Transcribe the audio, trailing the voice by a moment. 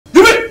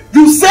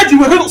you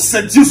were going to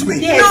seduce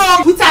me. Yes.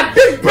 No, with a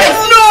big breast.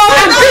 No,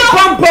 a big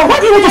bum bum. Why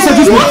do you want to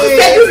seduce me? You want to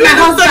seduce my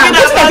husband.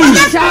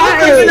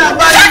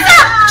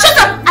 Shut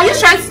up. Are you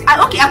trying to...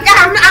 Okay, I'm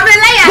a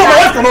liar. No, my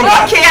wife cannot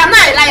lie. Okay, I'm not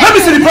a liar. Let me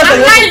see the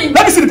present.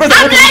 Let me see the present.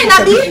 I'm lying,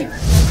 Abi.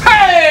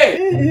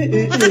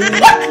 Hey!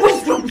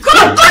 What's wrong? Come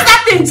on, close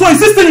that thing. So is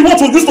this thing you want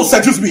to use to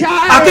seduce me?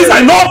 At least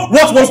I know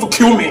what wants to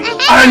kill me.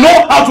 And I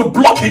know how to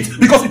block it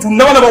because it will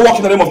never work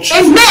in the name of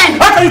Jesus. Amen.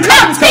 How can you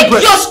claim this kind of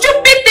breast? Your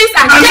stupid things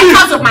and get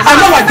out of my house. I'm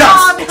not like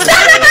that.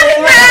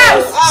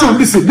 Shut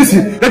up, so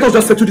listen. Let us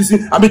just settle this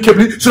in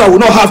amicably so that we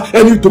will not have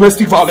any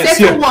domestic violence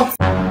here. What?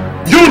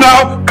 You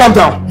now, calm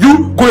down.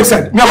 You go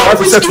inside. Me and my wife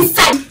will settle.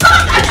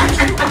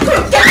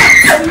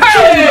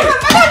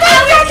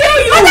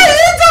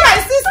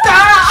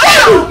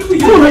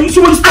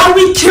 I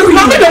will kill you.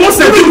 Nothing that won't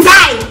set you.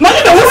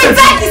 Nothing that won't set you.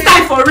 Die this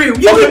time for real.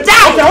 You will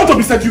die. Okay, I want to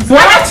be seduced. Are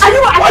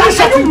you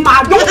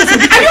mad? Are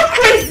you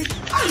crazy?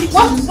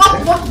 What?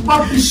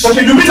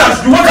 Okay, you mean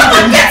that you want that?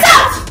 Get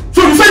out!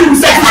 So you said you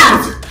will seduce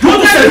me. You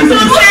want to seduce me?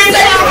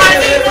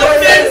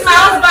 My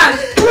husband.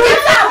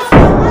 Get out!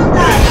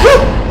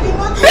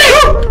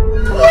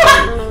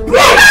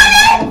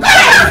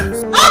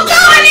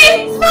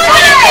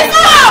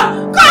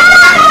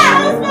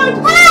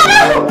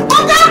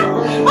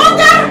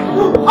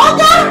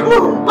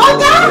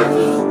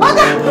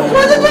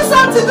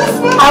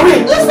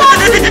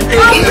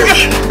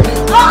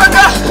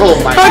 Oh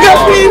my God!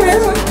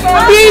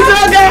 Please,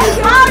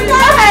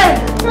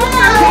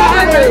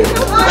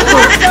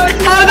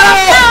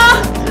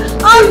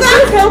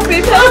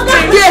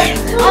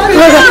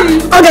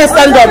 Okay,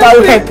 stand up. I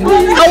will help you. I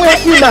will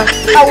help you now.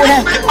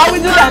 I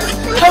will do that.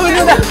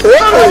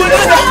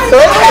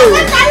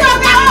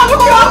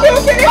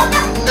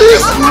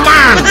 This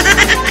man.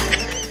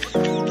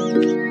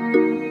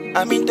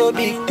 I'm into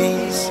big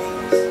things.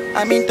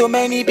 I'm into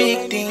many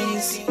big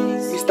things.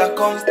 Mr.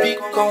 Comfy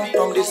come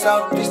from the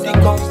south, Mr.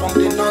 come from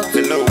the north.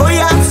 Hello. Oh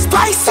yeah,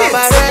 spices.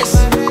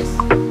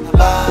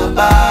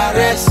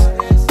 Babares.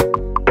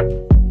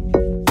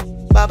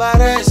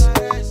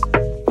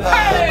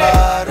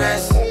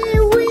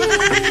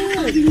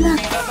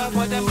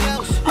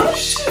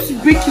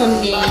 Break your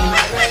name.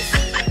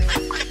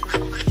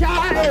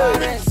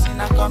 Babares in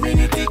a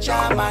community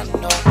chairman.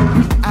 No,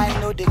 I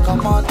know they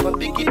come on for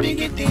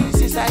biggie things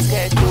since I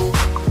get to.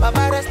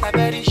 Babares na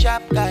very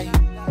sharp guy.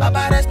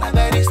 Babares na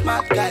very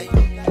smart guy.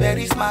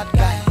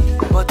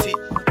 But he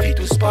fit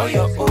to spoil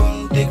your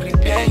own, take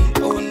repair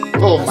your own.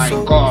 Oh my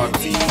God.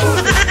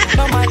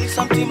 Normally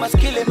something must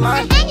kill a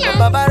man.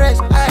 But Babares,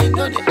 I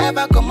know they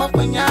ever come up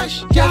with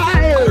yash.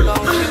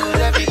 Long shoes,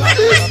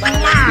 everybody.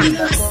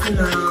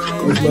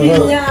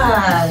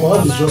 Yeah.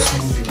 What is just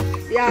moving?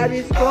 Yeah,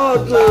 it's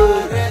called.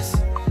 Babares.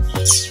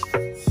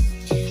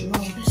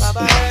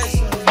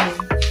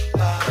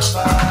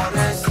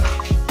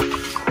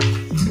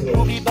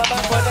 Who be Baba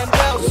for them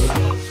girls?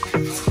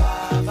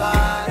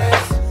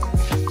 Babares.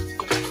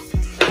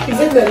 Is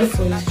it ready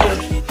for his job?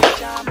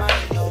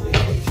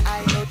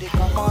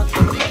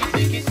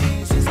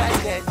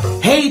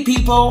 Hey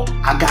people,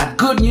 I got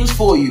good news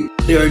for you.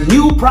 There are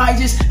new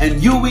prizes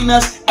and new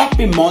winners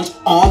every month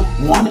on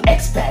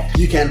 1xBet.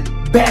 You can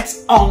bet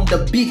on the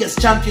biggest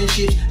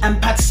championships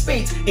and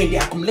participate in the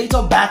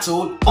accumulator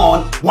battle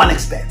on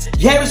 1xBet.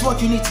 Here is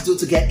what you need to do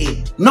to get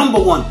in. Number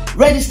 1,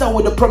 register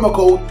with the promo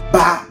code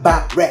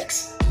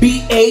BABAREX.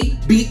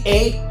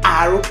 BABAREX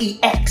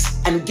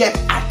and get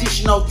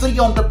additional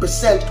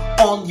 300%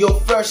 on your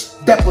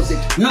first deposit.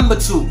 Number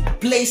 2,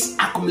 place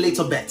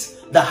accumulator bet.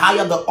 The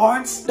higher the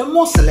odds, the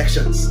more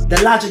selections.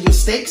 The larger your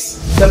stakes,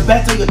 the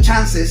better your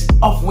chances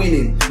of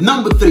winning.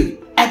 Number 3,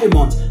 every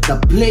month, the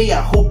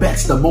player who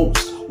bets the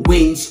most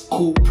wins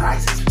cool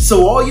prizes.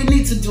 So all you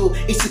need to do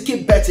is to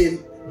keep betting,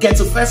 get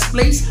to first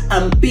place,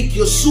 and pick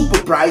your super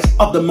prize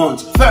of the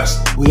month. First,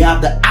 we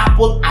have the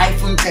Apple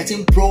iPhone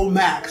 13 Pro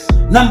Max.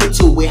 Number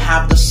 2, we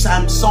have the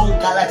Samsung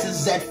Galaxy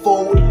Z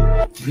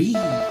Fold3.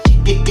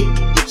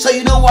 So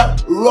you know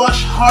what?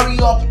 Rush, hurry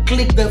up,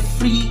 click the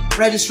free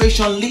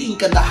registration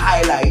link in the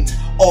highlight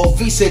or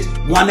visit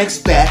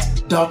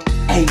 1xbet.ng.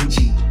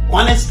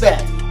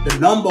 1xbet, the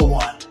number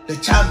 1, the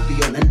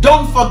champion. And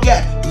don't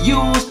forget,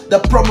 use the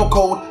promo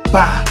code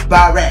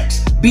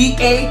BABAREX.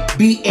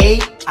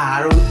 BABAREX.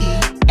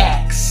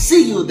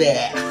 See you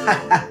there.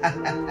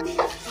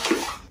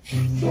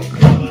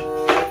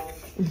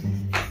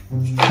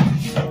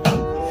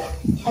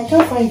 I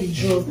can't find the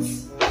drugs.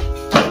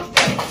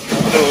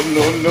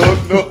 No.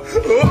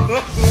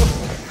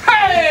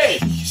 Hey!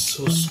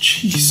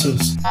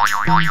 Jesus. What is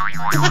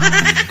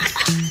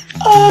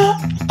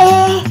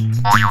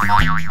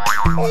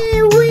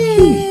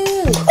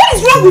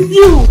wrong with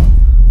you?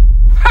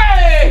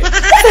 Hey!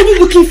 What are you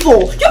looking for?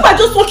 You are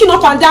just walking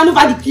up and down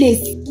over the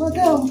place.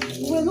 Madam,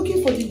 we're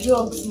looking for the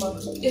drugs, ma'am.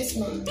 Yes,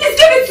 ma'am. Please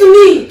give it to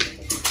me.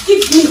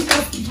 Give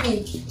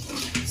me.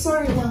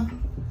 Sorry, ma'am.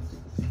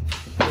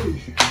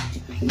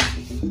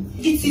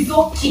 It is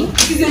okay.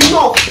 It is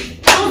enough.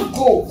 Don't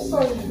go.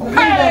 Sorry.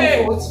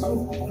 Hey!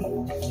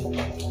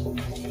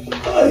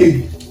 Hey!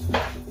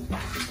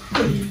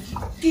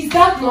 Is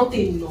that not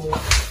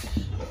enough?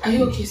 Are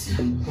you okay, sir?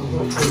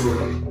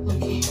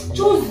 Okay.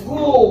 Just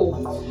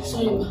go.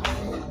 Sorry, ma.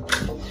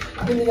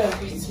 Let me get a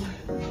bit, ma.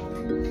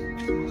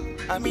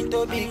 I'm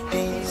into big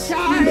things.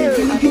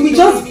 You will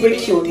just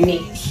break your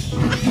neck.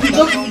 You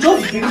will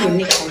just break your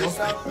neck.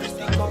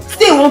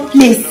 Stay in one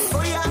place.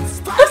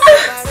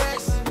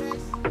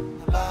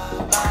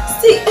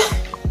 Stay.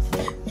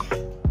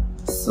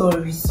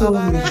 Sorry.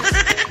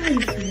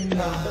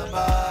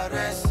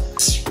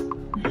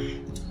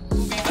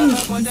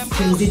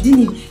 They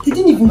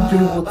didn't even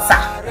bring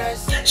water.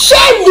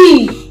 Shelly!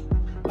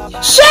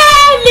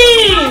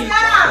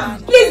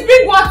 Please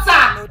bring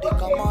water!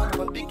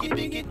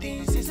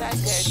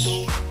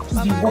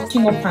 Be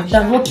walking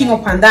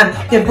up and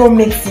down. They brought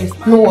medicine,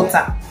 no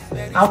water.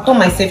 I'll turn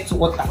myself to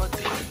water.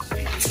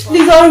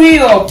 Please hurry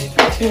up.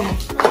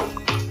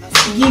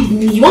 Give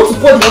me. You want to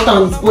pour the water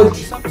on his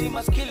body?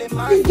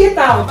 Please get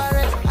out.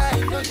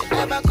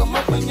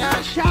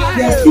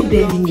 You are still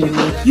bending your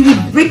neck. You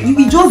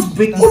will just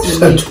break this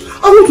neck.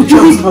 I want to try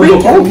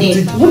break your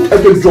neck. Won't I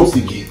get drugs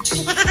again?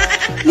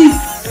 Please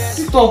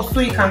stop so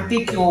you can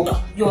take your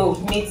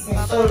medicine.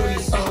 Sorry.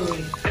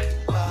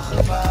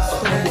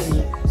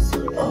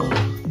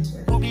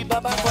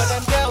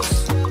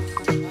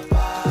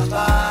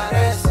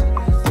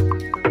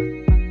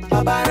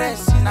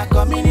 Babares in a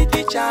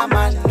community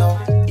chairman, no.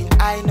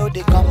 I know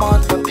they come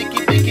on for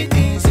biggie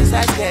things since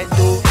I get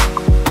to.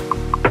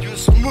 You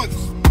smooth.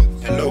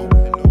 Hello.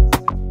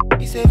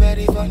 He's a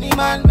very funny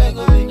man, make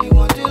you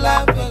want to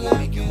laugh,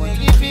 make you want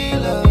to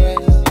feel alright.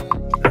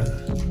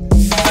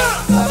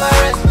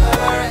 Babares,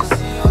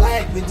 you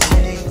like with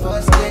me,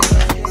 first get,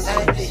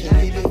 like the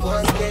baby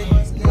first get,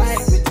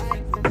 like with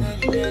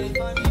me, very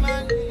funny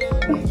man.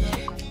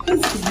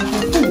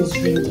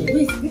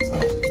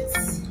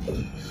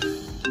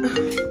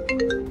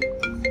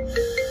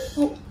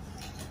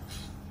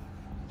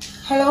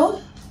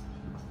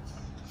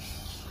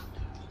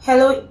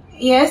 Hello,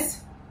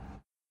 yes?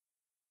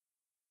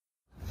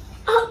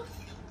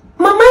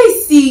 Mama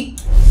is sick.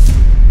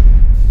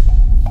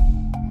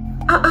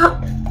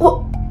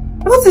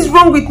 What is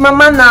wrong with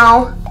Mama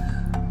now?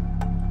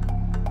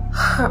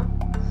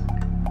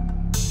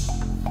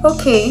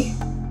 Okay,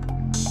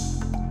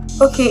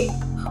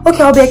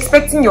 I'll be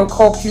expecting your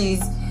call,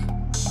 please.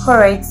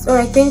 Alright,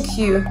 thank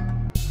you.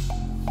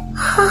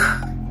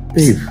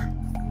 Babe,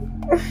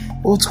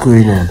 what's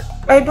going on?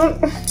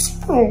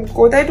 Oh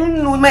God, I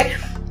don't know. My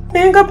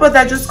younger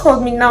brother just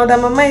called me now that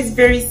Mama is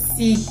very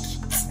sick.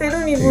 I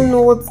don't even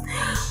know what.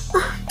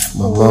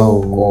 Mama,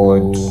 oh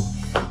God.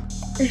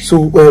 So,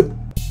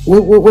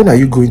 when are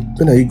you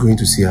going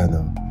to see her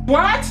now?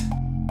 What?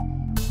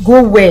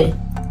 Go where?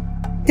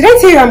 Did I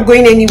tell you I'm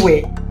going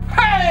anywhere?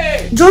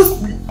 Hey! Just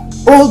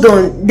hold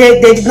on. They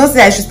did not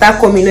say I should start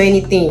coming or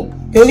anything.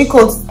 They only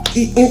called.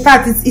 In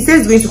fact, he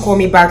says he's going to call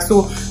me back.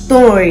 So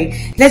don't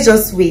worry. Let's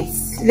just wait.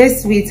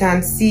 Let's wait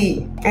and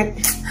see. I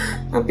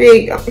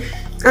beg.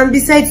 And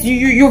besides,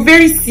 you're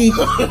very sick.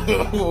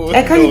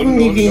 I can't even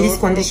leave you in this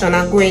condition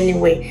and go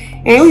anywhere.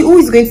 And who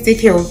is going to take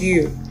care of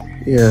you?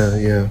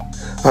 Yeah.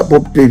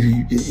 But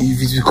baby,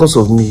 if it's because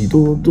of me,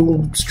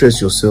 don't stress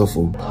yourself.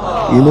 You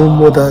know,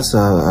 mothers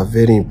are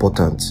very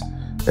important.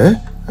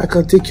 I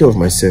can take care of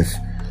myself.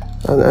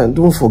 And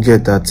don't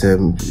forget that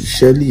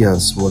Shelly and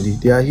Smolly,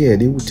 they are here.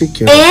 They will take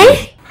care of you.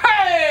 Hey!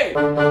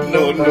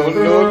 No.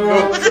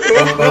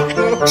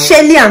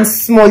 Shelly and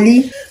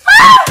Smolly.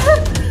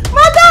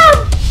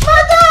 Madam!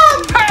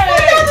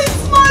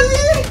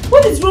 Hey!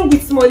 What is wrong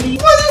with Smolly?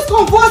 What is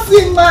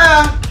conversing,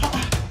 ma?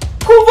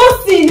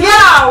 Conversing?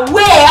 Yeah,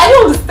 where? I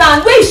don't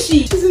understand. Where is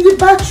she? She's in the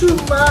bathroom,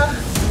 ma.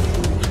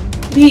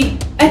 Babe,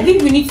 I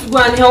think we need to go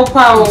and help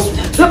her.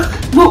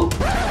 No.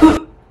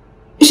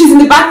 She's in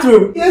the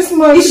bathroom. Yes,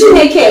 ma. Is she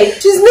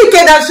naked? She's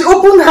naked and she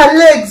opened her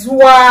legs.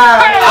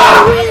 Wow.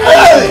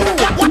 Hey!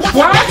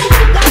 What?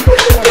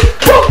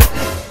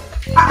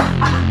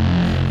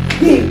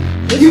 Babe,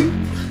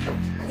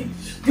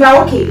 you are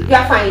okay. You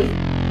are fine.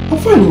 I'm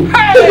fine.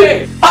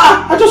 Hey!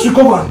 I just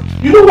recovered.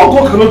 You know what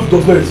God cannot do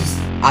does not exist.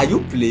 Are you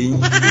playing?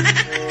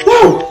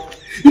 Wow!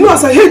 You know,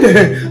 as I heard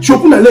her, she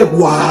opened her leg.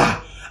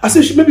 Wow! I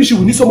said maybe she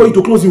will need somebody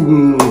to close it.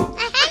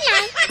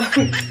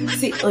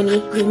 See,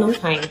 honey, you're not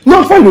fine. No,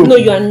 I'm fine. No,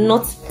 you are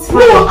not fine.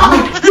 No,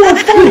 I'm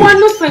fine. You are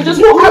not fine. Just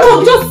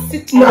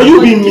sit. No, are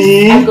you being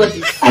mean? I got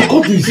this. I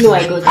got this. No,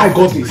 I got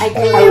this. I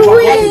got this.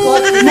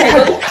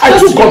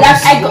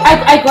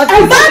 I got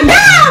this.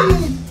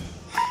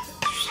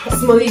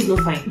 Smolly is not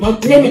fine.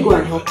 Let me go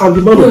and help. I'm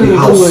the man of the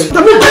house.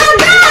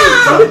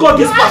 Let me got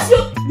this pass.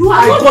 You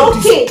are not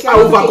okay. I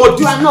overgot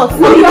this. You are not. I'm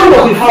the man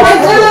of the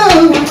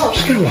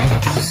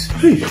house.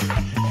 Hey,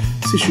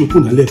 see she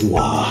opened her leg.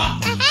 Wow.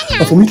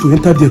 And for me to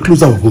enter there,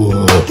 close out.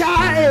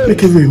 Make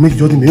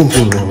Jordan my own.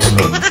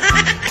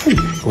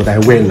 But I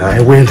will.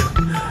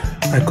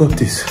 I got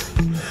this.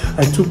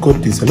 I took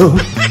up this. Hello.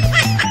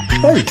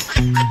 Hey.